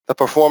The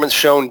performance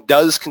shown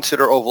does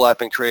consider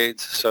overlapping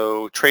trades.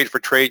 So trade for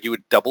trade, you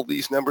would double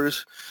these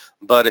numbers.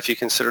 But if you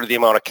consider the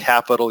amount of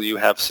capital you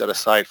have set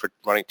aside for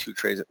running 2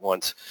 trades at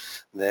once,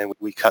 then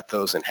we cut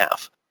those in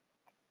half.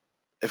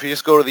 If you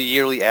just go to the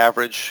yearly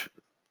average,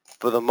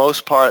 for the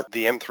most part,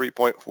 the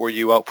M3.4U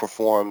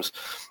outperforms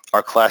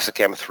our classic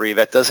M3.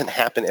 That doesn't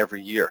happen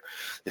every year.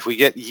 If we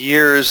get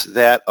years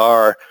that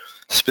are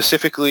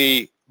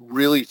specifically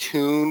really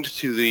tuned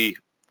to the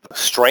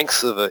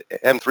strengths of the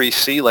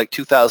M3C, like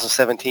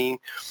 2017,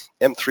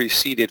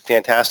 M3C did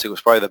fantastic. It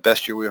was probably the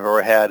best year we've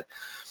ever had.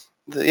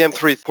 The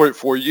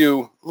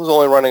M3.4U was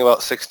only running about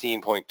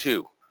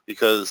 16.2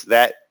 because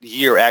that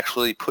year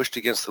actually pushed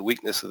against the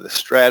weakness of the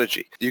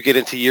strategy. You get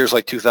into years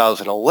like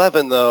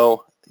 2011,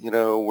 though,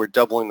 we're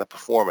doubling the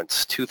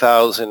performance.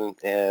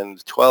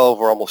 2012,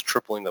 we're almost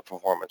tripling the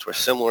performance. We're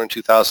similar in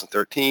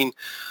 2013, a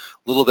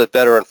little bit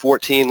better in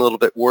 14, a little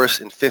bit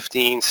worse in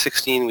 15.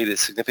 16, we did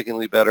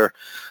significantly better.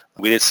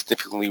 We did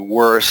significantly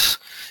worse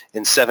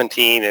in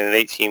 17, and in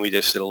 18, we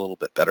just did a little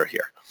bit better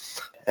here.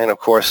 And of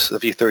course, the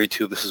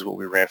V32, this is what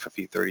we ran for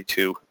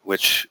V32,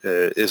 which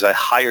is a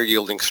higher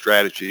yielding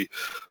strategy,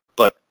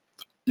 but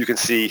you can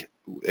see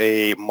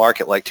a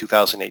market like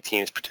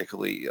 2018 is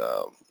particularly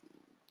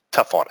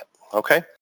tough on it. Okay?